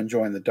run off and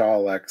join the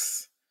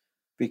Daleks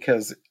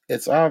because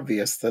it's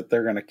obvious that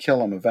they're going to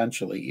kill him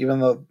eventually. Even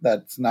though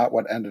that's not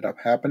what ended up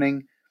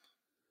happening,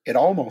 it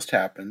almost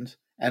happened,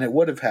 and it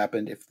would have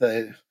happened if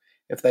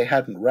they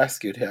hadn't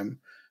rescued him.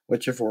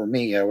 Which, if it were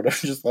me, I would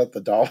have just let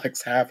the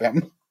Daleks have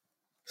him.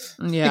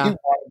 He Yeah,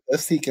 wanted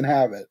this; he can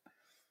have it.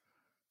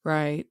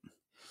 right.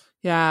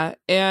 Yeah,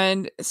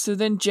 and so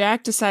then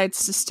Jack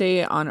decides to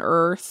stay on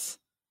Earth.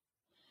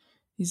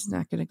 He's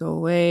not going to go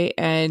away,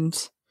 and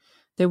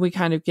then we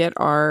kind of get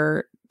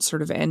our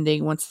sort of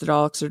ending once the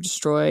Daleks are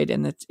destroyed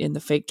in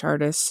the fake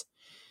TARDIS,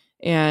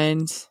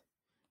 and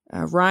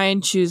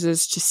Ryan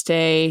chooses to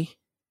stay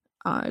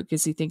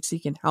because he thinks he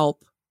can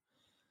help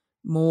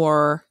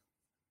more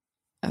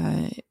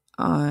uh,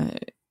 uh,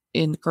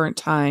 in the current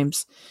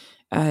times,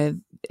 uh,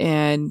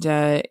 and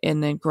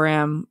then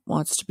Graham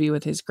wants to be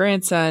with his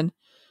grandson,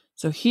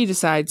 so he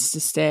decides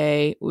to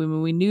stay.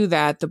 We knew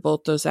that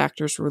both those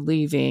actors were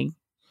leaving.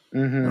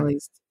 At Mm-hmm.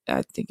 least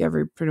I think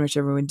pretty much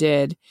everyone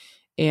did.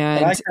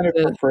 And I And kind of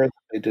prefer that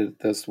they did it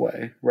this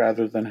way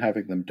rather than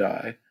having them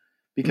die,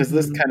 because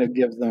this mhm. kind of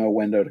gives them a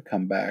window to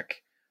come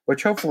back,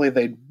 which hopefully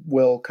they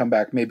will come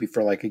back maybe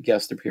for like a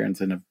guest appearance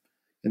in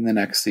the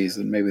next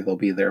season. Maybe they'll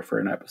be there for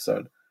an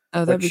episode,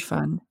 Oh, that'd be which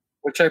fun.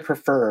 I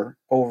prefer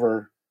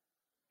over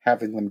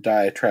having them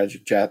die a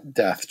tragic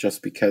death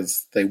just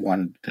because they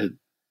wanted to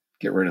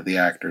get rid of the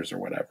actors or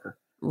whatever.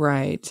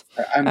 Right.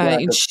 I'm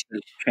glad And that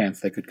there's a chance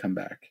they could come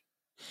back.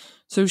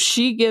 so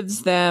she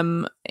gives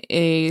them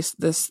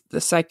the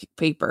psychic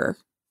paper,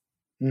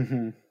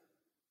 Mm-hmm.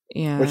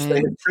 Which they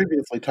and had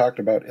previously talked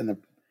about in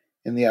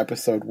the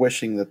episode,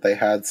 wishing that they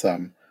had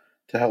some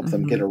to help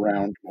them get mhm,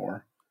 around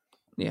more.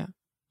 yeah.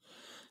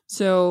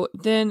 So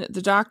then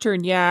the Doctor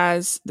and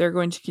Yaz, they're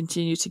going to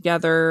continue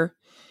together,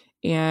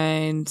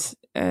 and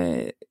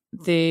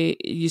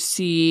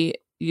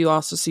you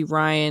also see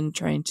Ryan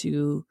trying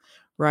to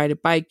ride a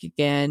bike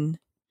again.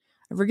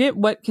 I forget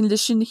what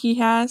condition he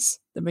has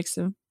that makes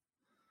him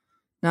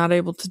not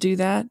able to do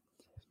that.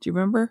 Do you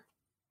remember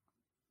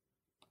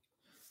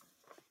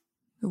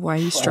why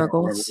he I don't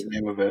remember struggles? the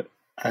name of it.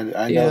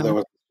 I know Yeah. there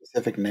was a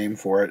specific name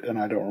for it, and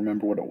I don't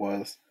remember what it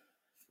was.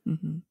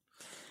 hmm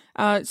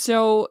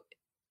so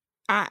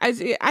I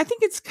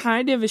think it's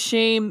kind of a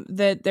shame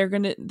that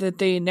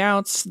they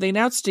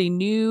announced a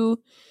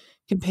new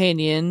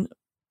companion,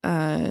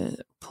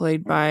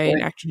 played by an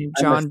Wait, actor named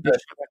I missed John this.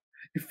 Bishop.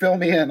 You fill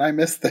me in. I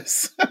missed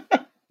this.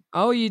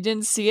 Oh, you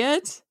didn't see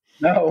it?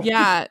 No.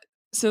 Yeah.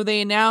 So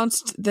they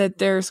announced that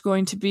there's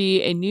going to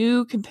be a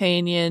new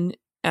companion,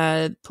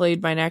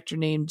 played by an actor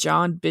named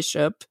John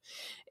Bishop,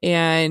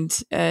 and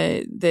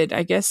that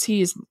I guess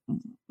he's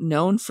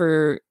known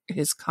for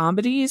his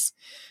comedies.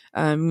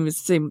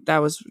 That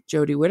was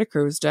Jodie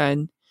Whittaker was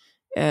done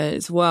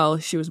as well.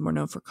 She was more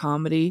known for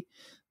comedy,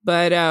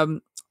 but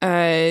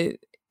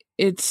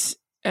it's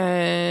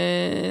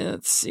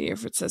let's see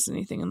if it says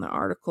anything in the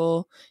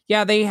article.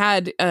 Yeah, they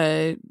had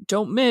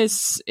don't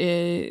miss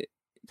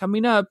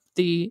coming up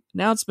the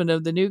announcement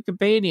of the new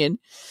companion,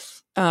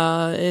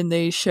 and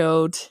they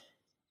showed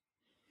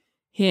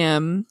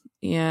him.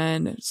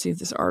 And let's see if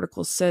this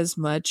article says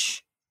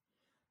much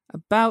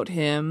about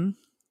him.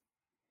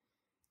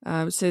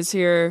 It says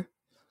here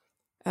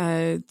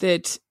that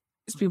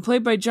it's being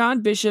played by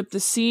John Bishop. The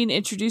scene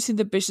introducing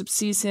the Bishop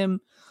sees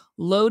him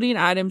loading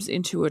items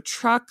into a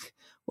truck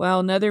while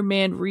another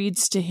man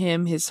reads to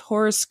him his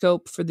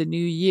horoscope for the new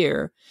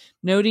year,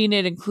 noting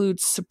it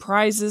includes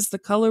surprises, the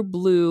color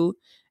blue,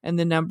 and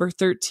the number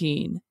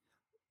 13.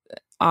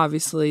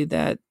 Obviously,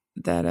 that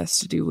has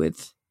to do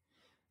with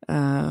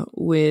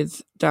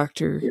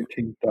Doctor,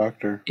 13th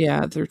Doctor.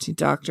 yeah, 13th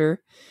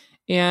Doctor.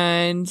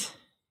 And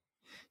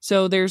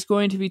so there's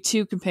going to be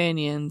two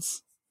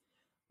companions.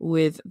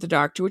 with the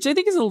Doctor, which I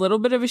think is a little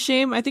bit of a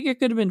shame. I think it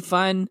could have been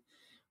fun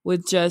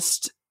with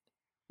just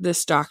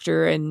this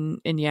Doctor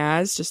and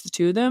Yaz, just the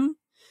two of them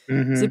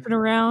zipping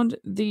around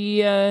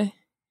the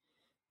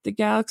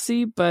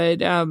galaxy,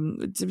 but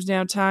it was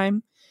now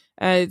time.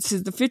 It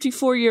says the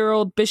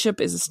 54-year-old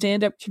Bishop is a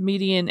stand-up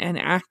comedian and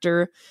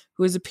actor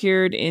who has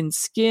appeared in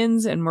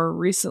Skins and more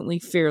recently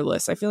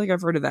Fearless. I feel like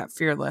I've heard of that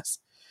Fearless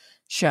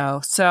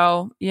show.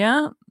 So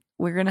yeah,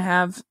 we're gonna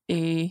have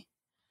a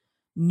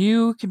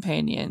new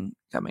companion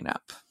coming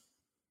up.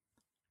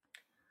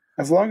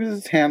 As long as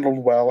it's handled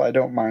well, I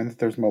don't mind that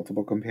there's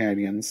multiple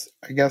companions.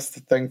 I guess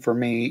the thing for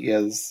me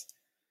is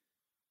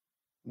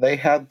they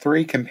had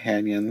 3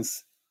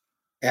 companions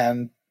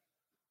and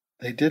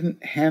they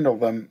didn't handle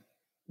them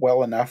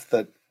well enough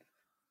that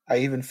I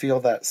even feel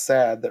that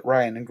sad that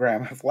Ryan and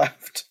Graham have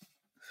left.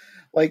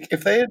 Like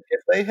if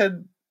they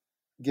had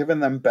given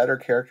them better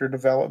character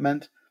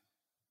development,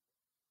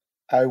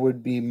 I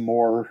would be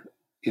more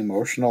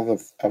emotional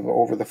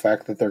over the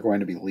fact that they're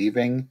going to be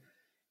leaving.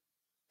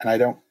 And I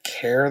don't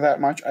care that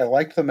much. I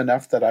liked them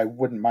enough that I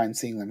wouldn't mind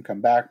seeing them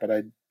come back, but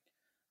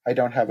I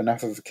don't have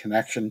enough of a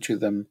connection to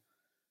them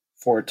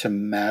for it to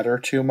matter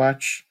too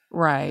much.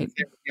 Right.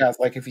 Yeah,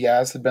 like if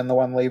Yaz had been the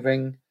one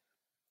leaving,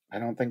 I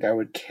don't think I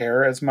would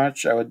care as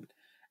much.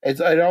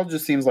 It all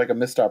just seems like a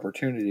missed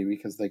opportunity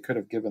because they could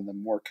have given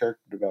them more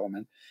character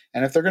development.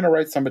 And if they're going to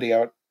write somebody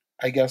out,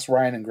 I guess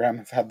Ryan and Graham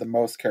have had the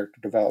most character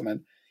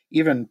development,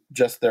 even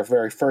just their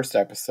very first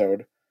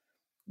episode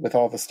with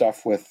all the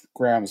stuff with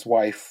Graham's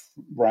wife,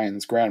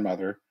 Ryan's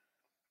grandmother.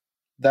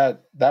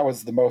 That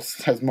was the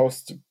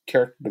most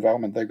character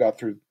development they got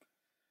through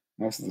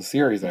most of the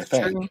series, I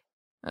think. True.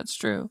 That's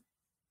true.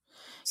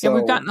 So, yeah,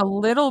 we've gotten a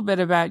little bit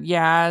about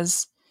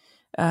Yaz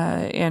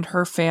and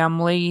her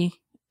family,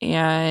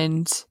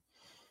 and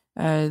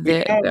I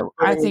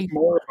think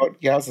more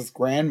about Yaz's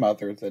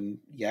grandmother than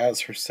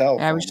Yaz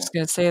herself. I was just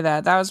going to say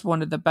that was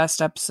one of the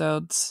best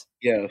episodes.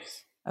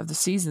 Yes. Of the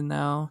season,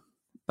 though.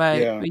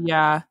 But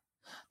yeah,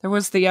 there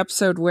was the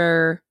episode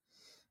where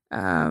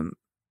there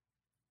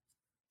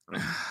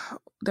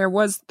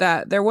was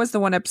the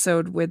one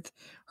episode with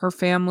her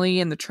family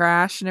and the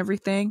trash and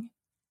everything.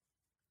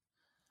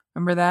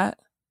 Remember that?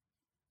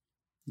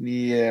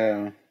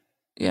 Yeah.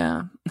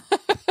 Yeah.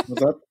 was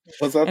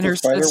that and the her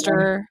spider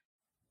sister?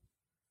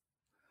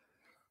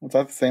 One? Was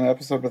that the same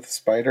episode with the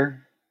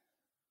spider?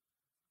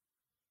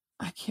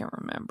 I can't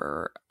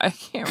remember.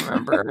 It's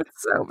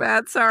so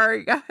bad.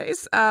 Sorry, guys.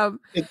 It's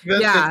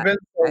been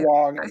so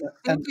long. I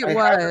think it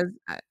was.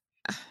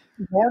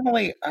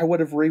 Normally, I would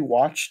have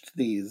rewatched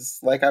these.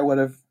 Like I would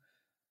have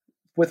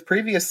with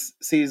previous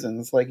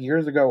seasons, like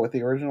years ago with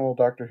the original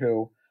Doctor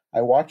Who. I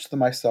watched them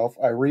myself.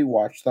 I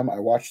rewatched them. I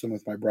watched them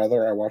with my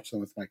brother. I watched them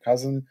with my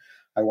cousin.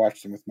 I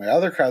watched them with my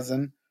other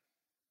cousin.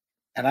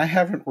 And I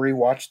haven't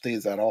rewatched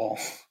these at all.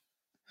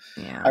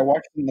 Yeah. I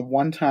watched them the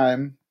one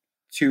time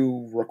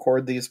to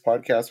record these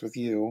podcasts with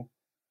you,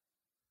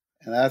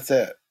 and that's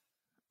it.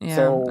 Yeah,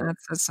 so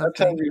that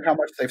tells you how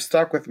much they've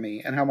stuck with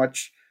me and how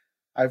much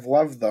I've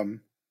loved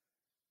them.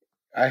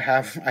 I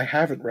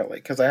haven't really,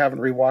 because I haven't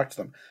rewatched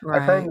them.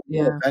 Right, I probably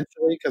will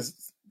eventually,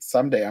 because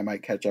someday I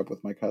might catch up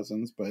with my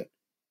cousins, but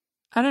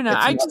I don't know.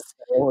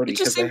 It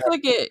just seems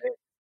like it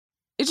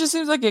just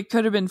seems like it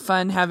could have been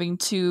fun having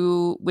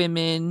 2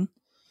 women.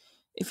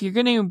 If you're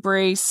going to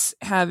embrace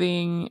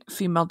having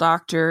female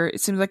Doctor, it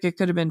seems like it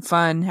could have been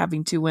fun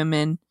having 2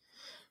 women,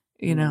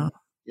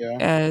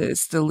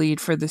 as the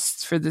lead for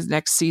this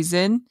next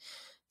season.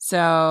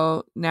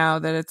 So now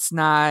that it's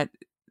not,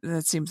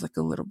 that seems like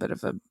a little bit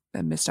of a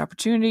missed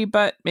opportunity,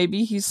 but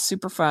maybe he's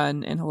super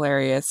fun and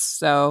hilarious.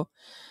 So,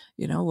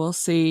 we'll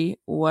see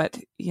what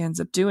he ends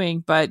up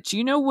doing. But do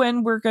you know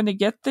when we're going to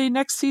get the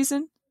next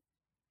season?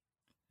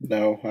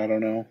 No, I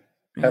don't know.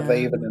 Have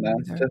they even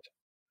announced it?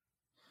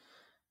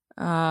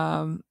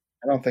 I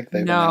don't think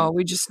they've announced. No,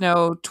 we just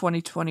know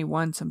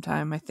 2021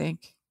 sometime, I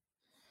think.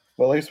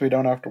 Well, at least we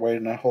don't have to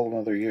wait a whole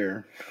another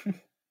year.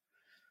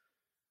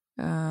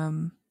 I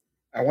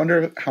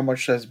wonder how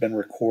much has been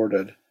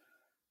recorded.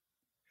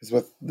 Because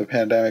with the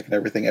pandemic and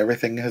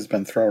everything has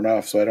been thrown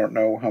off, so I don't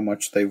know how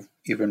much they've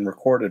even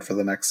recorded for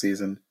the next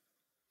season.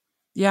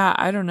 Yeah,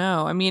 I don't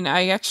know. I mean,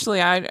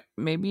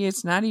 maybe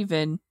it's not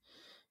even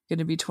going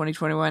to be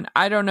 2021.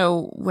 I don't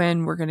know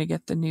when we're going to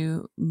get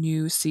the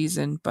new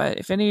season, but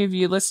if any of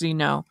you listening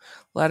know,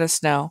 let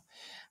us know.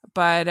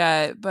 But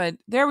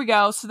there we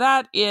go. So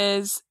that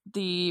is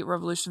the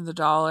Revolution of the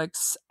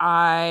Daleks.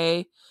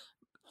 I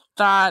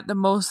thought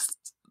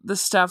the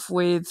stuff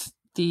with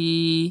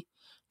the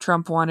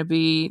Trump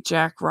wannabe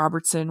Jack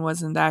Robertson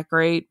wasn't that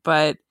great,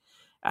 but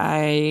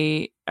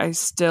I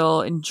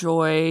still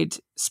enjoyed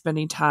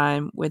spending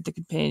time with the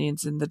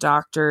companions and the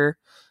Doctor,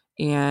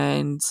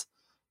 and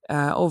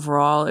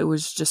overall it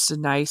was just a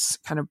nice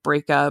kind of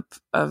breakup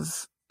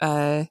of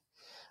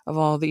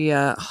all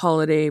the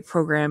holiday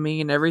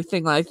programming and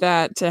everything like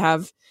that. To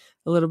have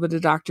a little bit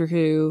of Doctor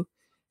Who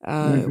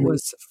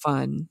was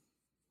fun.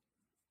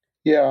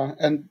 Yeah,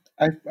 and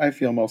I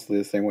feel mostly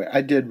the same way.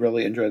 I did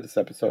really enjoy this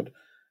episode,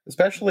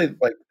 especially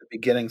like the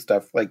beginning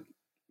stuff. Like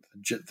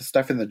the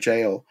stuff in the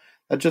jail.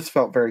 That just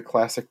felt very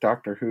classic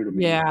Doctor Who to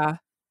me, Yeah.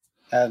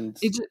 and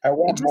It just, I it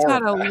want just more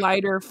had of a that.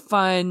 lighter,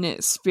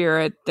 fun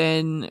spirit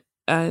than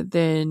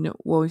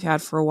what we've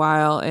had for a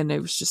while, and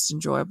it was just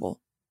enjoyable.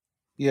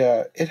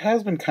 Yeah, it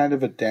has been kind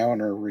of a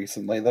downer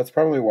recently. That's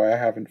probably why I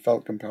haven't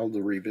felt compelled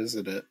to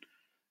revisit it,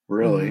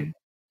 really. Hmm.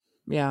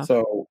 Yeah.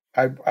 So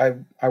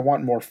I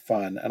want more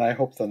fun, and I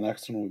hope the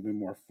next one will be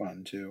more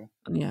fun too.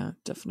 Yeah,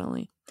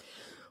 definitely.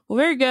 Well,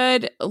 very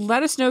good.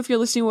 Let us know if you're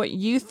listening what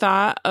you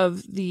thought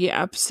of the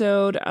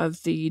episode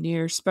of the New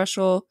Year's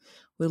special.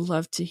 We'd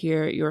love to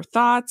hear your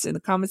thoughts in the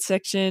comments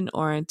section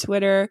or on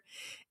Twitter.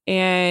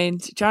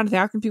 And Jonathan,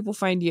 how can people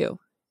find you?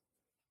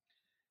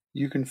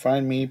 You can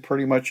find me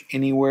pretty much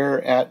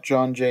anywhere at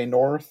John J.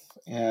 North,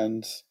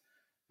 and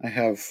I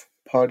have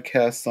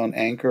podcasts on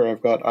Anchor.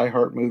 I've got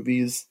iHeart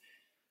Movies,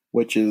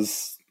 which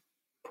is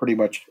pretty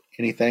much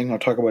anything. I'll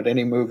talk about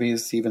any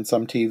movies, even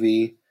some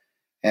TV,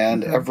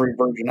 and Okay. Every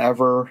Version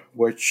Ever,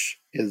 which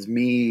is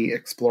me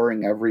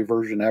exploring every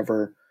version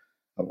ever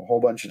of a whole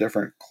bunch of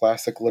different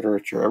classic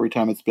literature. Every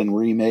time it's been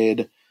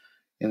remade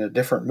in a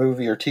different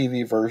movie or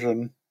TV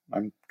version,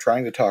 I'm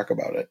trying to talk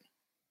about it.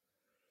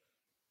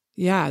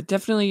 Yeah,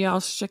 definitely.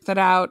 I'll check that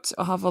out.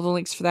 I'll have all the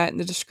links for that in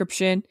the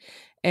description.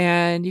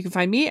 And you can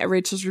find me at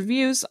Rachel's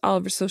Reviews, all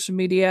over social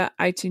media,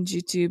 iTunes,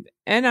 YouTube,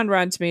 and on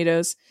Rotten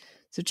Tomatoes.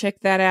 So check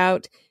that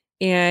out.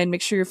 And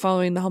make sure you're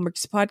following the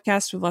Hallmarkies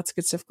podcast with lots of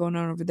good stuff going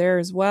on over there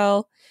as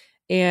well.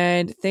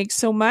 And thanks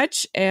so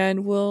much.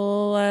 And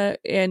we'll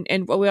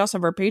and we also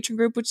have our Patreon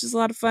group, which is a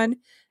lot of fun.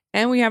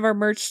 And we have our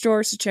merch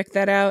store, so check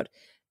that out.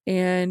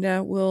 And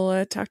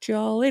we'll talk to you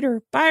all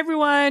later. Bye,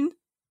 everyone.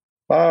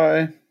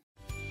 Bye.